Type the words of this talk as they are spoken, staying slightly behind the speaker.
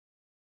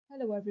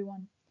Hello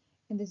everyone.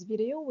 In this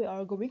video we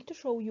are going to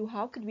show you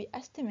how could we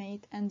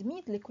estimate and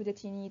meet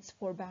liquidity needs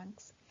for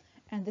banks.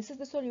 And this is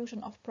the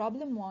solution of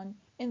problem 1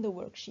 in the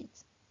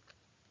worksheet.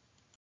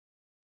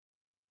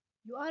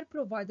 You are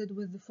provided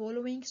with the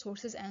following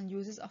sources and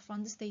uses of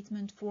fund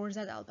statement for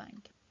ZL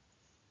Bank.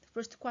 The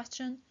first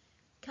question,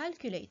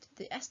 calculate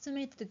the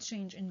estimated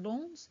change in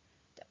loans,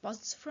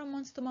 deposits from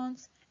month to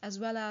month, as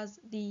well as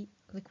the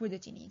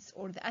liquidity needs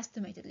or the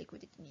estimated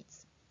liquidity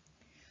needs.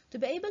 To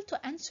be able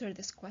to answer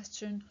this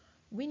question,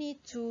 we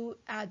need to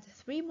add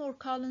 3 more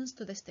columns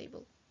to this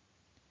table.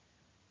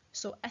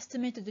 So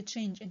estimated the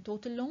change in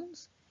total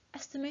loans,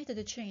 estimated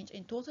the change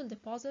in total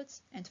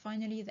deposits, and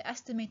finally the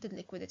estimated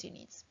liquidity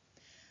needs.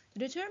 To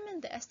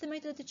determine the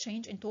estimated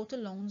change in total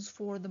loans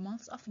for the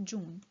month of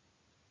June,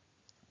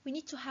 we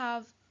need to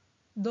have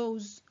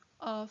those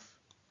of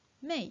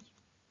May.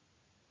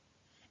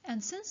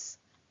 And since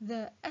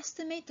the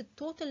estimated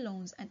total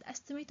loans and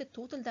estimated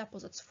total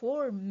deposits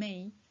for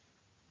May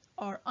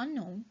are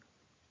unknown,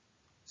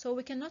 so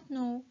we cannot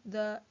know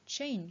the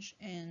change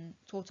in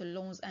total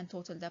loans and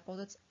total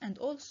deposits and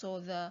also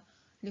the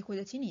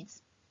liquidity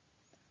needs.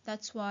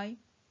 That's why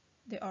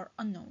they are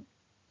unknown.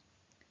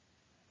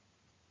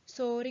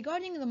 So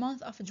regarding the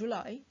month of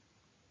July,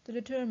 to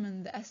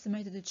determine the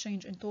estimated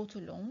change in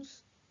total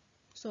loans,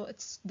 so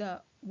it's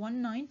the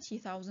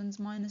 190,000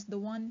 minus the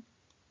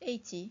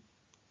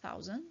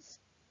 180,000.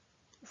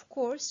 Of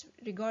course,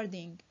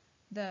 regarding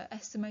the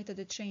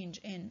estimated change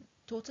in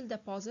total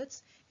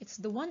deposits, it's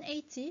the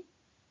 180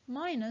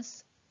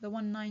 minus the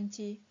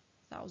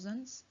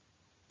 190,000.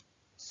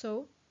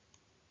 So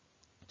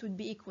it would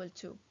be equal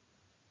to,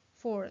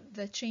 for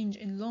the change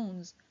in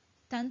loans,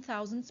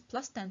 10,000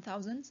 plus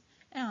 10,000,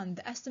 and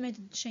the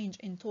estimated change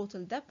in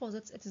total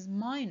deposits, it is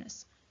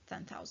minus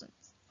 10,000.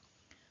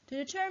 To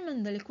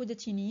determine the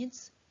liquidity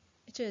needs,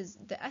 it is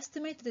the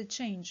estimated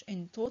change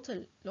in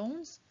total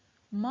loans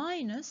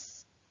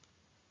minus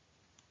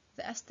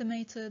the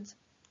estimated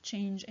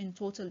change in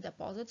total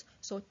deposits.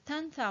 So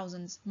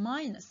 10,000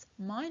 minus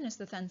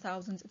the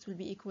 10,000, it will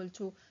be equal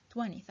to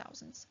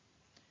 20,000.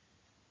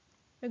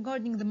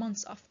 Regarding the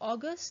months of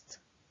August,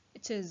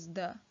 it is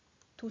the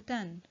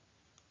 210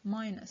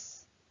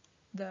 minus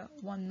the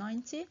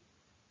 190,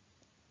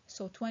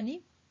 so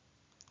 20,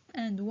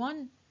 and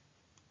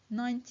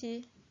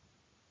 190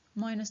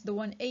 minus the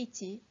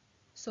 180,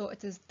 so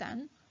it is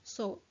 10,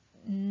 so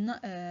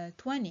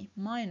 20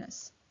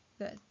 minus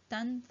the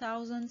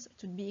 10,000, it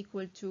would be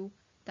equal to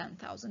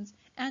 10,000,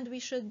 and we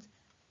should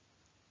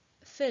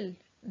fill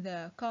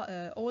the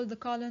all the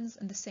columns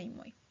in the same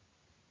way.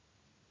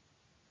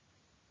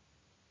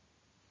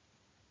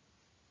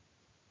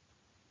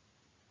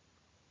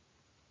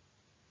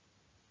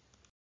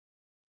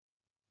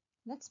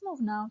 Let's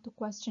move now to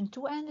question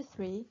 2 and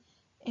 3.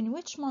 In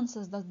which months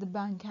does the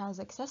bank has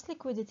excess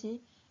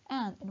liquidity,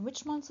 and in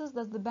which months does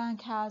the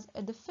bank has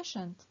a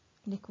deficient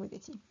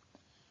liquidity?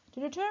 To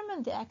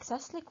determine the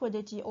excess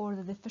liquidity or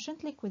the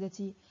deficient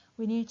liquidity,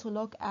 we need to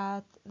look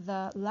at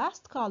the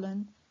last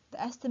column, the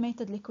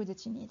estimated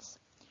liquidity needs.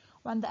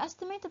 When the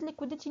estimated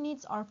liquidity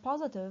needs are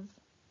positive,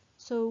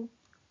 so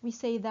we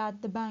say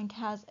that the bank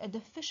has a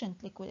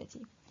deficient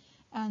liquidity.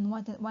 And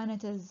when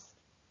it is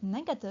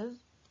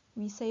negative,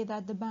 we say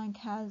that the bank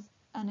has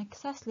an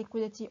excess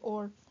liquidity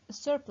or a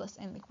surplus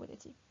in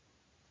liquidity.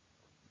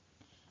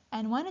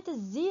 And when it is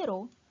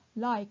zero,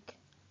 like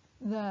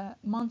the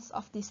month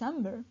of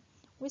December,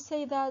 we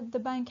say that the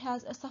bank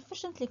has a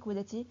sufficient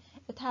liquidity.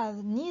 It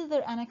has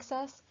neither an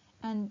excess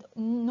and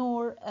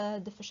nor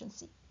a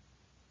deficiency.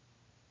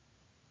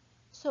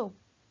 So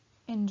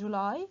in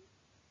July,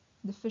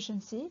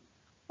 deficiency,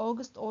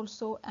 August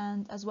also,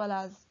 and as well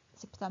as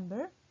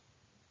September.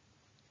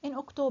 In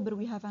October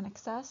we have an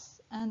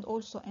excess, and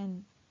also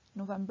in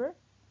November,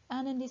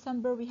 and in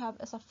December we have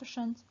a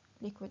sufficient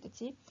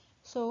liquidity.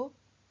 So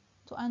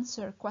to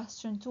answer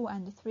question 2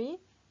 and 3,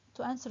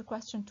 to answer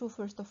question 2,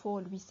 first of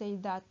all, we say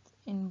that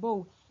in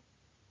both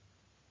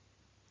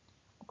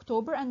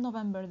October and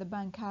November the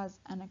bank has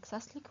an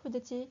excess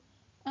liquidity,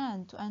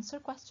 and to answer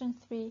question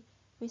 3,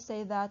 we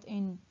say that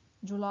in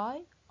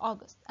July,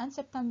 August, and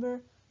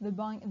September the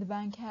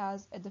bank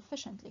has a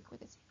deficient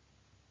liquidity.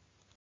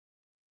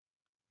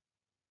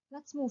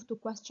 Let's move to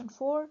question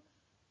 4.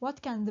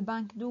 What can the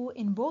bank do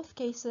in both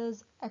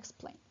cases?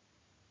 Explain.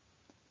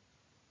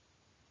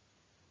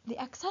 The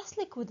excess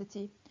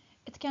liquidity,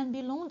 it can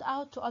be loaned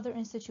out to other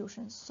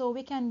institutions. So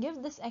we can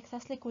give this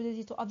excess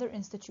liquidity to other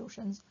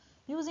institutions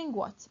using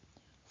what?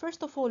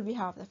 First of all, we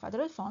have the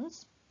federal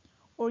funds,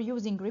 or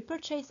using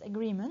repurchase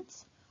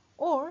agreements,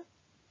 or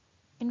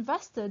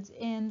invested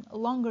in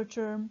longer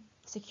term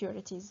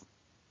securities.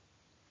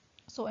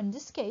 So in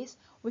this case,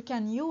 we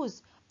can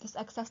use this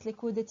excess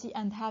liquidity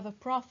and have a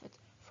profit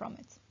from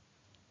it.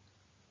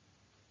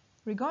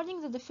 Regarding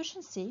the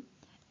deficiency,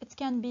 it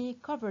can be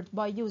covered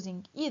by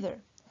using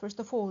either, first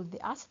of all, the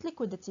asset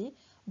liquidity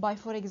by,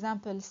 for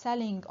example,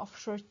 selling of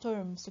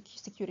short-term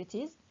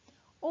securities,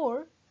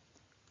 or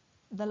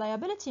the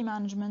liability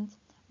management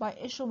by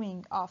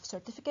issuing of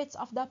certificates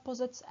of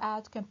deposits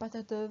at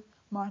competitive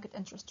market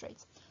interest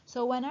rates.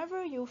 So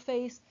whenever you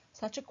face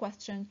such a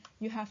question,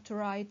 you have to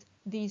write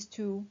these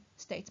two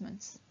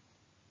statements.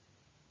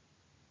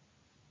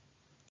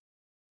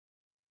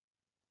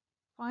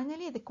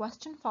 Finally, the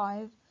question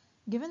 5,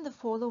 given the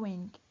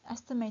following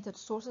estimated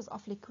sources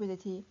of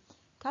liquidity,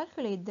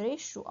 calculate the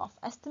ratio of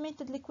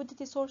estimated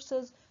liquidity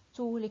sources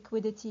to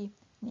liquidity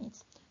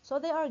needs. So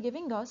they are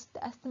giving us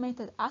the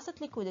estimated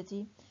asset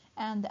liquidity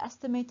and the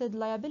estimated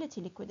liability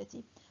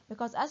liquidity,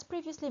 because as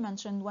previously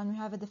mentioned, when we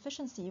have a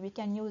deficiency, we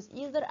can use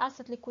either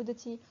asset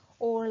liquidity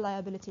or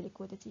liability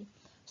liquidity.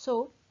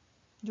 So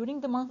during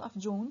the month of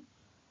June,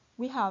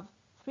 we have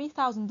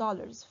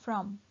 $3,000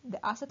 from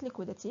the asset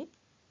liquidity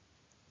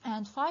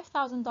and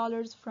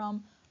 $5,000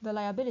 from the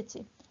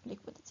liability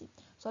liquidity.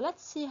 So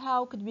let's see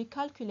how could we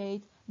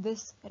calculate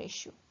this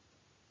ratio.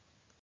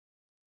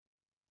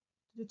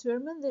 To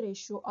determine the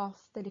ratio of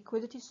the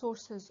liquidity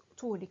sources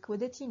to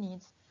liquidity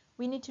needs,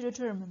 we need to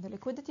determine the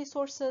liquidity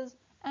sources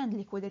and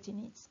liquidity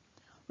needs.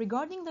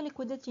 Regarding the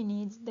liquidity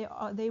needs,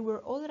 they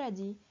were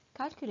already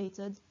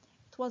calculated.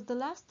 It was the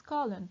last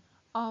column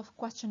of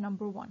question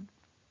number 1,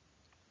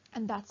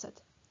 and that's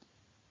it.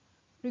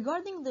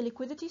 Regarding the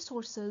liquidity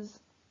sources,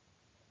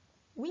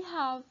 we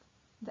have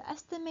the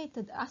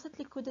estimated asset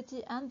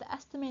liquidity and the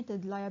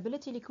estimated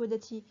liability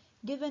liquidity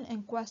given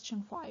in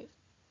question 5.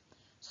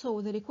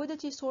 So the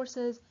liquidity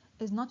sources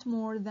is not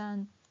more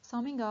than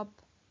summing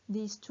up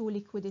these two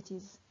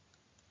liquidities.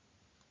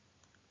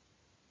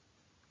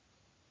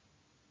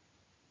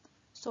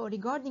 So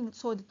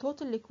the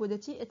total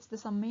liquidity, it's the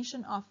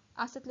summation of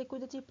asset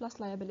liquidity plus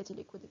liability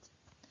liquidity.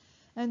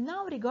 And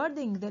now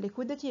regarding the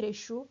liquidity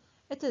ratio,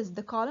 it is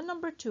the column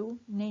number 2,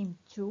 named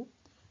 2,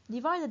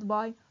 divided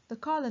by the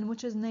column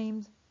which is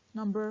named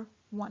number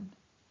 1.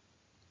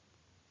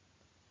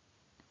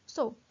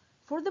 So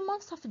for the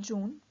month of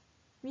June,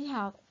 we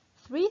have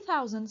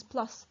 3,000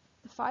 plus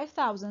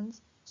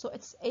 5,000, so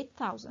it's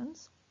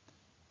 8,000.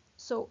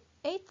 So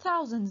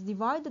 8,000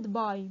 divided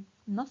by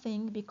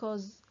nothing,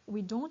 because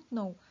we don't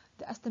know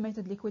the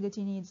estimated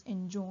liquidity needs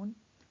in June,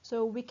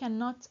 so we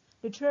cannot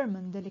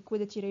determine the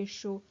liquidity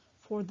ratio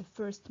for the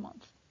first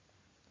month.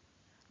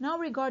 Now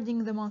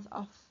regarding the month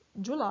of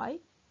July,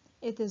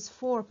 it is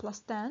 4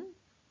 plus 10,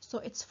 so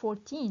it's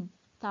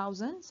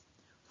 14,000.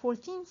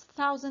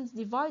 14,000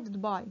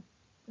 divided by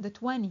the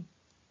 20,000,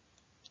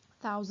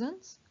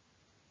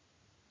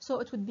 so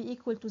it would be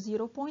equal to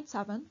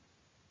 0.7.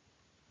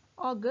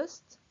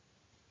 August,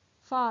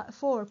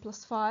 4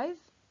 plus 5,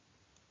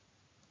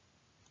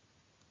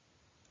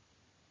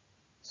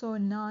 so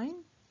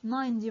 9.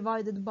 9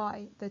 divided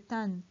by the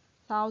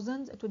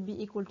 10,000, it would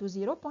be equal to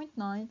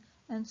 0.9,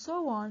 and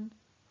so on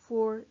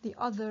for the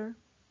other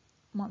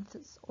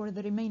months or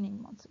the remaining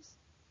months.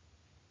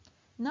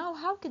 Now,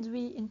 how could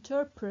we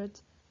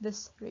interpret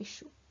this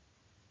ratio?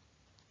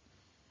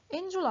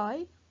 In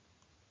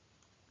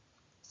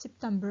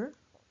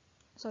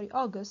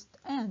August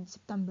and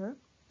September,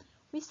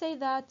 we say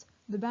that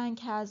the bank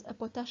has a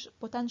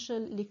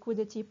potential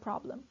liquidity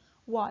problem.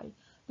 Why?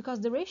 Because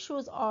the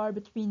ratios are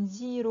between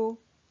 0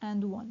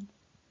 and 1.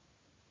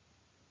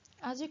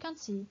 As you can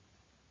see,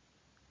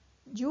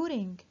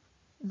 during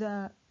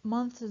the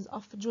months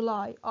of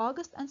July,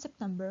 August, and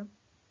September,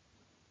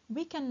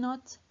 we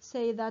cannot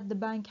say that the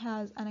bank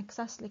has an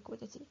excess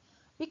liquidity,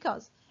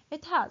 because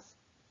it has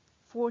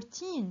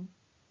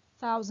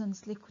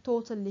 14,000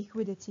 total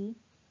liquidity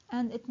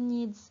and it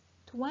needs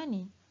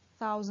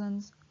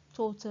 20,000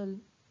 total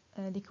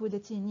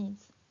liquidity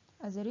needs.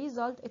 As a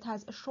result, it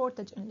has a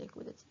shortage in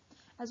liquidity.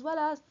 As well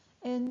as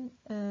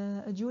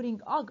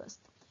during August,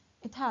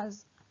 it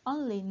has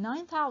only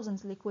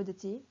 9,000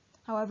 liquidity,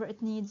 however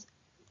it needs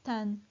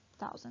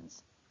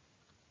 10,000.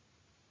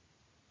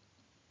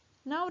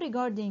 Now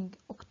regarding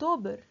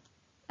October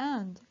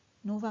and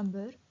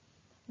November,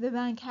 the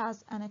bank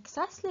has an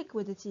excess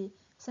liquidity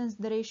since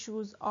the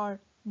ratios are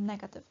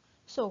negative.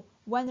 So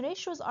when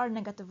ratios are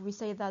negative, we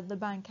say that the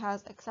bank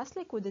has excess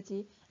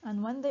liquidity,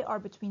 and when they are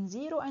between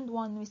 0 and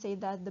 1, we say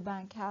that the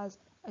bank has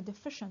a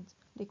deficient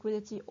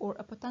liquidity or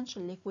a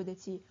potential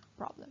liquidity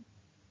problem.